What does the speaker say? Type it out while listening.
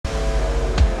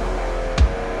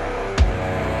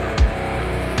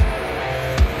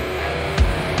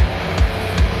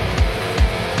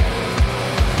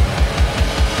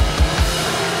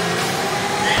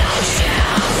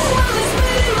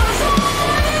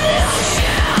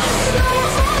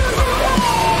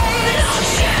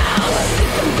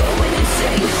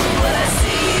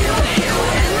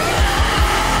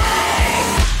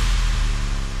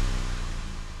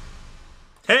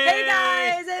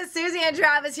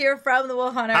here from the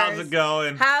Wolf HunterZ. How's it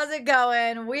going? How's it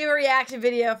going? We have a reaction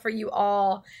video for you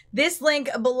all. This link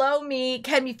below me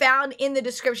can be found in the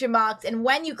description box, and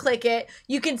when you click it,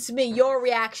 you can submit your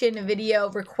reaction video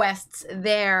requests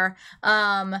there.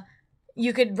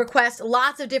 You could request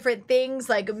lots of different things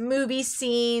like movie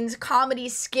scenes, comedy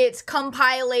skits,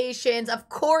 compilations, of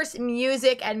course,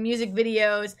 music and music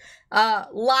videos,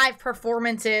 live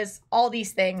performances, all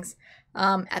these things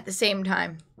at the same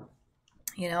time,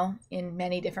 you know, in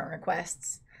many different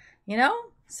requests, you know?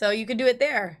 So you could do it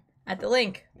there at the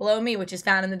link below me, which is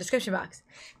found in the description box.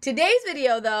 Today's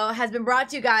video, though, has been brought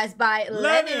to you guys by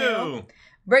Lennu,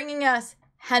 bringing us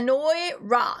Hanoi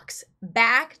Rocks,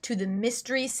 back to the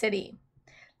Mystery City.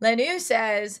 Lennu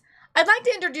says, I'd like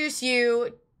to introduce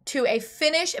you to a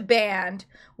Finnish band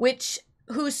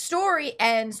whose story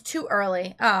ends too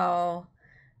early. Oh.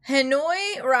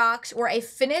 Hanoi Rocks were a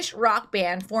Finnish rock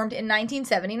band formed in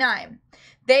 1979.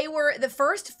 They were the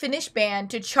first Finnish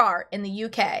band to chart in the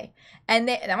UK. And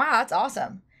wow, that's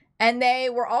awesome. And they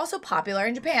were also popular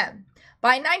in Japan.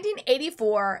 By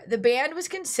 1984, the band was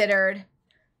considered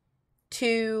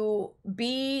to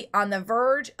be on the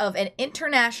verge of an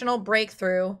international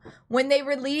breakthrough when they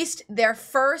released their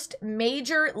first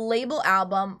major label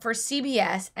album for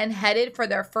CBS and headed for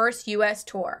their first US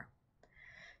tour.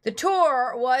 The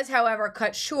tour was, however,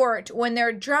 cut short when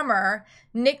their drummer,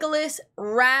 Nicholas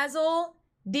 "Razzle"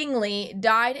 Dingley,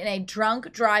 died in a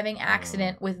drunk driving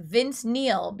accident with Vince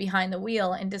Neil behind the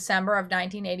wheel in December of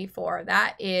 1984.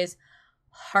 That is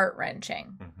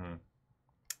heart-wrenching.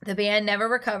 The band never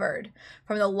recovered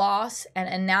from the loss and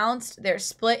announced their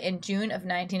split in June of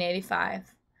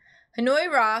 1985.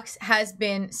 Hanoi Rocks has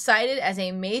been cited as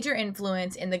a major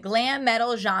influence in the glam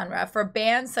metal genre for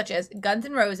bands such as Guns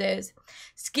N' Roses,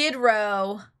 Skid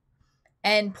Row,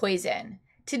 and Poison.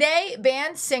 Today,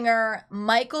 band singer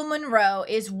Michael Monroe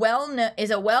is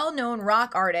a well-known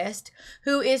rock artist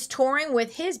who is touring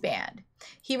with his band.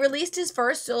 He released his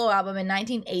first solo album in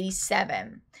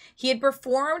 1987. He had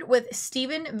performed with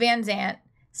Steven Van Zandt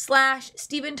 /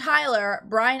 Steven Tyler,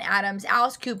 Bryan Adams,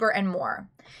 Alice Cooper, and more.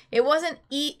 It wasn't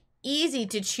easy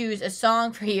to choose a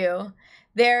song for you.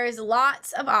 There's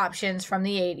lots of options from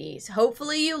the 80s.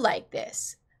 Hopefully you like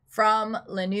this. From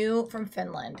Lennu from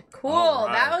Finland. Cool.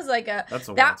 Right. That was like that's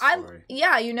a wild story.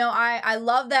 Yeah, you know, I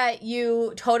love that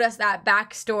you told us that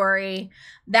backstory.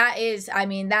 That is, I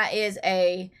mean, that is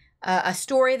a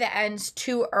story that ends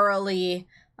too early.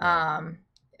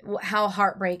 How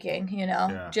heartbreaking, you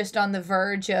know, just on the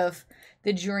verge of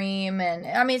the dream. And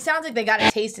I mean, it sounds like they got a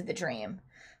taste of the dream.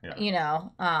 You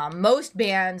know, most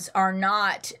bands are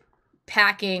not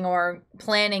packing or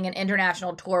planning an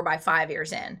international tour by 5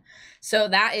 years in. So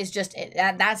that is just,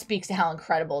 that speaks to how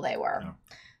incredible they were.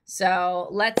 So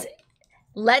let's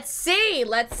see,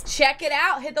 let's check it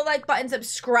out. Hit the like button,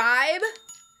 subscribe.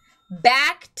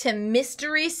 Back to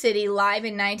Mystery City live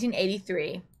in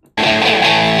 1983.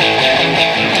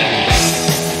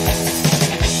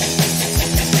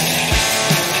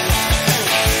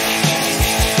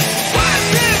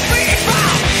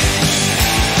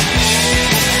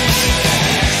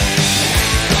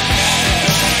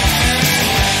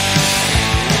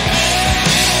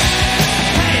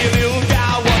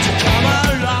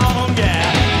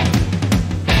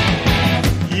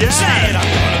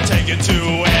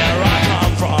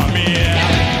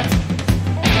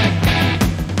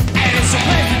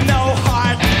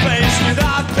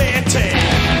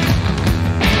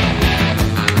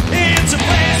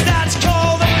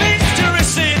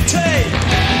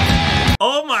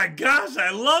 Oh my gosh,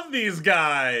 I love these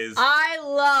guys. I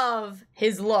love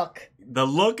his look. The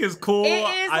look is cool.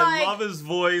 I love his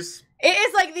voice. It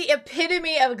is like the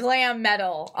epitome of glam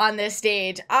metal on this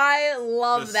stage. I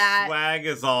love that. The swag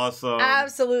is awesome.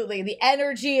 Absolutely. The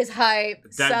energy is hype.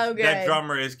 So good. That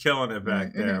drummer is killing it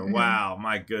back there. Wow,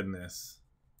 my goodness.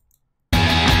 Gonna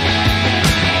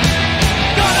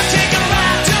take a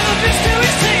ride to the mystery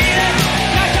city.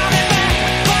 Not coming back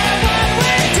for a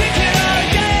one-way ticket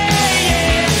again.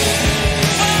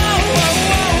 Oh,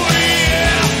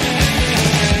 yeah.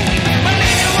 We're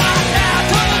leaving right now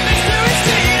to the mystery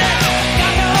city.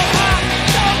 Got no heart,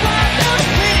 no blood, no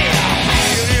pity.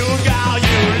 You got,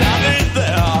 you love it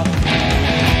there.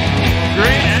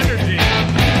 Great energy.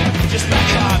 Just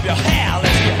back up your hair,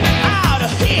 let's get out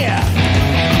of here.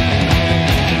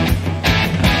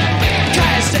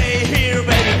 Try to stay here,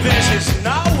 baby, this is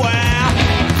no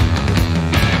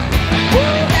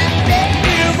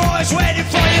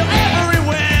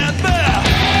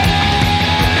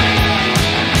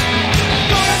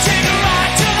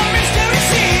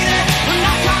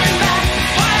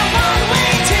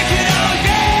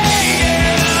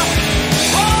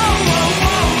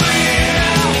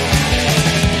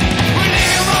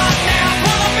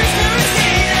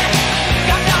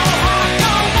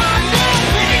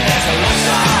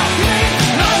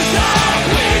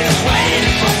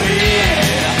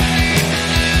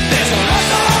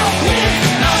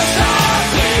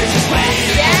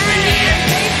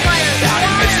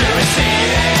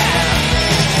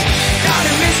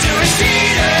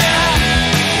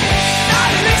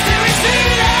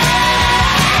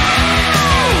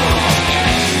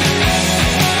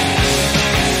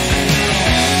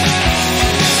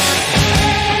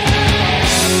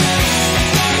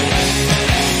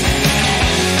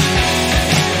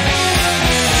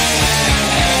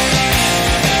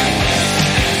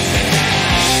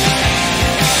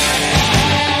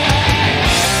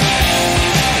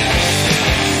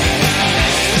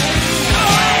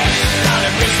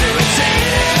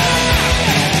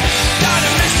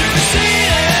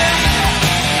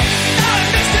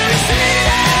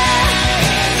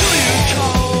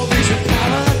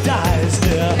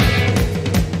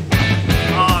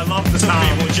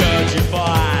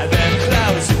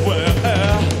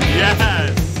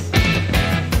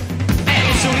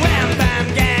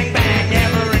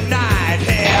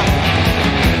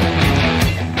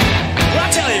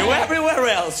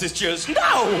Rocks is just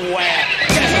nowhere.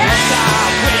 There's a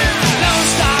lone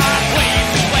star queen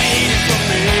waiting for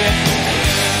me.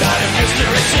 Not a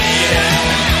mystery theater.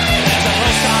 There's a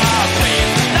lone star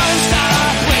queen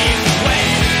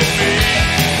waiting for me.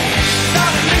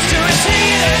 Not a mystery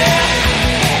theater.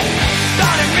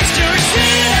 Not a mystery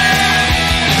theater.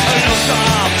 A lone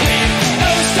star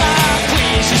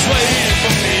queen, she's waiting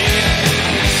for me.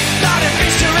 Not a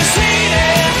mystery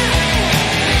theater.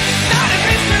 Not a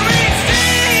mystery theater.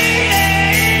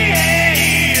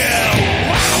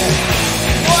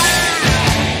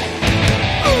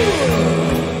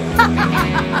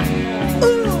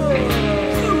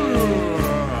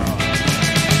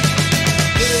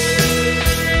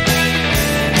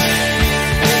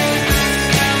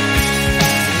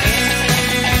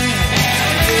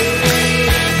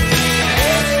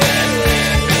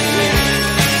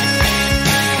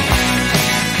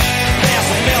 There's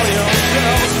a million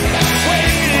girls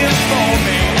waiting for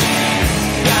me.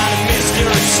 Got a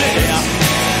mystery city.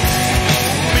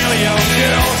 Million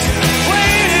girls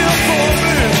waiting for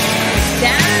me.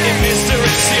 In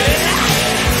mystery city.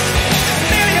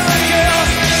 Million girls,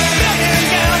 million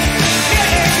girls,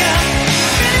 million girls,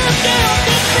 million girls,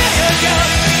 million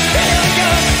girls, million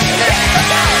girls, million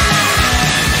girls.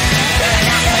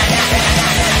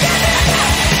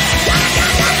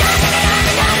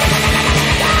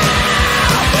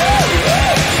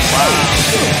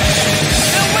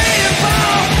 They're waiting for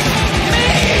me.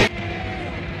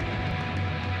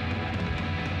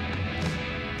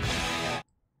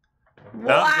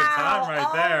 That was a good time right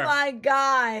there. Oh my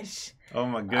gosh. Oh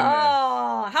my goodness.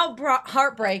 Oh, how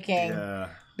heartbreaking. Yeah.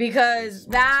 Because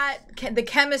the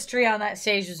chemistry on that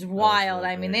stage was wild.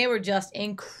 really I mean, great. they were just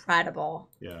incredible.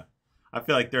 Yeah. I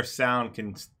feel like their sound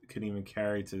can even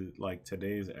carry to like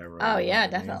today's era. Oh you know yeah,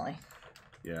 what I mean? definitely.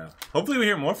 Yeah. Hopefully we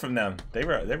hear more from them. They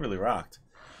really rocked.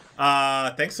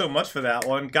 Thanks so much for that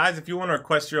one. Guys, if you want to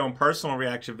request your own personal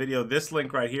reaction video, this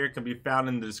link right here can be found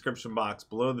in the description box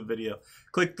below the video.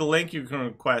 Click the link, you can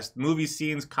request movie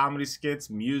scenes, comedy skits,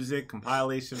 music,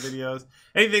 compilation videos,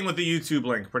 anything with the YouTube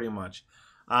link pretty much.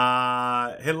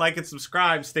 Hit like and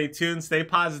subscribe. Stay tuned, stay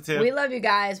positive. We love you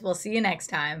guys. We'll see you next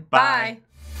time. Bye.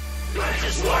 Bye. I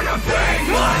just wanna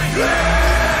bang my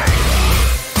head.